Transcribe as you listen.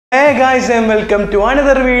Hey guys and welcome to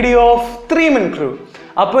another video of 3-Man Crew.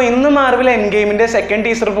 So, in Marvel Endgame second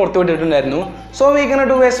teaser so we're gonna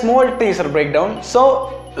do a small teaser breakdown. So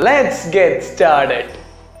let's get started.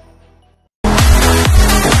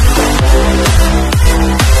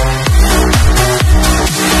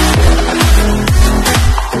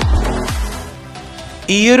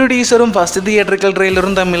 This teaser and first theatrical trailer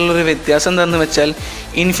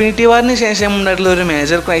Infinity War is a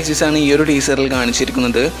major crisis in this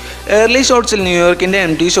teaser. Early shots in New York and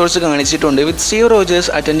empty shots with Steve Rogers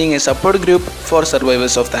attending a support group for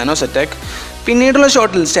survivors of Thanos attack. Pinnedula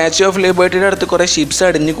shot Statue of Liberty at ships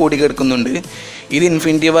are in the This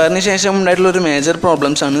Infinity War is major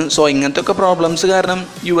problems. So, problems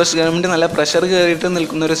US government pressure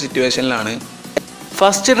in situation.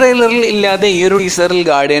 First trailer illade ee teaser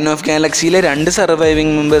Guardian of Galaxy le two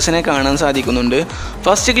surviving members ne kaanan sadikkunnundu.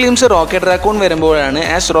 First glimpse Rocket Raccoon varumboഴാണ്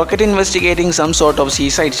as Rocket investigating some sort of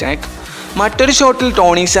seaside shack. മറ്റൊരു ഷോട്ടിൽ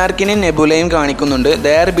Tony സ്റ്റാർക്കിനെ നെബുലയും കാണിക്കുന്നുണ്ട്.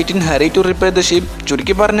 They are bit in hurry to repair the ship.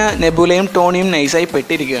 ചുരുക്കി പറഞ്ഞ നെബുലയും ടോണിയും നൈസായി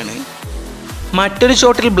പെട്ടിരിക്കുകയാണ്. മറ്റൊരു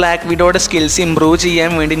ഷോട്ടിൽ black വിഡോയുടെ skills improve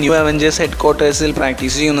ചെയ്യാൻ വേണ്ടി new Avengers ഹെഡ്ക്വാർട്ടേഴ്സിൽ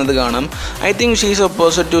practice ചെയ്യുന്നത് കാണാം. I think she is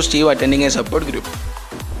opposite to Steve attending a support group.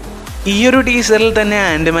 This teaser is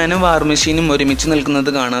Ant-Man and War Machine ഒരുമിച്ച് നിൽക്കുന്നത്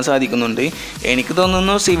കാണാൻ സാധിക്കുന്നുണ്ട്. എനിക്ക്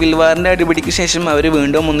തോന്നുന്നു സിവിൽ വാറിന്റെ അടിപിടിക്ക് ശേഷം അവർ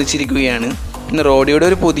വീണ്ടും ഒന്നിച്ചിരിക്കുകയാണ്. പിന്നെ റോഡിയുടെ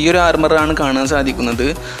ഒരു പുതിയൊരു ആർമർ ആണ് കാണാൻ സാധിക്കുന്നത്.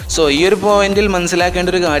 സോ ഈ ഒരു പോയിന്റിൽ മനസ്സിലാക്കേണ്ട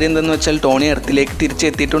ഒരു കാര്യം എന്തെന്ന് വെച്ചാൽ ടോണി എർത്തിലേക്ക്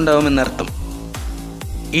തിരിച്ചെത്തിയിട്ടുണ്ടാവും എന്നർത്ഥം.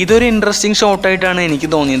 ഇതൊരു ഇൻട്രസ്റ്റിംഗ് ഷോട്ടായിട്ടാണ് എനിക്ക്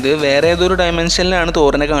തോന്നിയത്. വേറെ ഏതൊരു ഡയമെൻഷനിലാണ്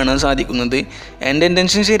തോറിനെ കാണാൻ സാധിക്കുന്നത്. എൻ്റെ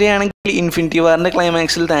ഇൻറ്റൻഷൻ ശരിയാണെങ്കിൽ ഇൻഫിനിറ്റി വാറിൻ്റെ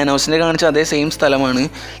ക്ലൈമാക്സിൽ താനോസിനെ കാണിച്ച അതേ സെയിം സ്ഥലമാണ്.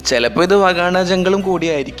 ചിലപ്പോൾ ഇത് വകാണ്ട ജംഗിളും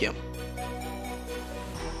കൂടിയായിരിക്കാം.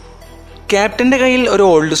 ക്യാപ്റ്റൻ്റെ കയ്യിൽ ഒരു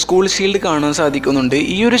ഓൾഡ് സ്കൂൾ ഷീൽഡ് കാണാൻ സാധിക്കുന്നുണ്ട്.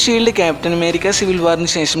 ഈ ഒരു ഷീൽഡ് ക്യാപ്റ്റൻ അമേരിക്ക സിവിൽ വാറിന്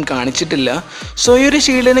ശേഷം കാണിച്ചിട്ടില്ല. സോ ഈ ഒരു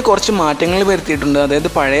ഷീൽഡിന് കുറച്ച് മാറ്റങ്ങൾ വരുത്തിയിട്ടുണ്ട്. അതായത്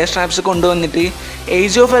പഴയ സ്ട്രാപ്സ് കൊണ്ടുവന്നിട്ട്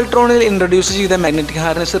ഏജ് ഓഫ് അൾട്രോണിൽ ഇൻട്രൊഡ്യൂസ് ചെയ്ത മാഗ്നറ്റിക്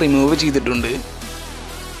ഹാർനസ് റിമൂവ് ചെയ്തിട്ടുണ്ട്.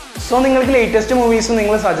 സോ നിങ്ങൾക്ക് ലേറ്റസ്റ്റ് മൂവീസും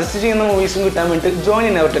നിങ്ങൾ സജസ്റ്റ് ചെയ്യുന്ന മൂവീസും കിട്ടാൻ വേണ്ടി join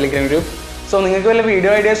in our Telegram group. So നിങ്ങൾക്ക് വല്ല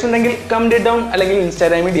വീഡിയോ ഐഡിയാസ് ഉണ്ടെങ്കിൽ കമന്റ് ഡൗൺ അല്ലെങ്കിൽ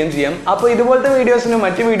ഇൻസ്റ്റാഗ്രാമിൽ DM ചെയ്യാം. അപ്പോൾ ഇതുപോലത്തെ വീഡിയോസിനും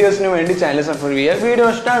മറ്റ് വീഡിയോസിനും വേണ്ടി ചാനൽ സബ്സ്ക്രൈബ് ചെയ്യുക. വീഡിയോ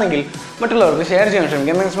ഇഷ്ടമാണെങ്കിൽ മറ്റുള്ളവർക്ക് ഷെയർ ചെയ്യാൻ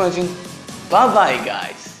ശ്രമിക്കാം. Thanks for watching. Bye bye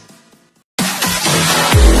guys.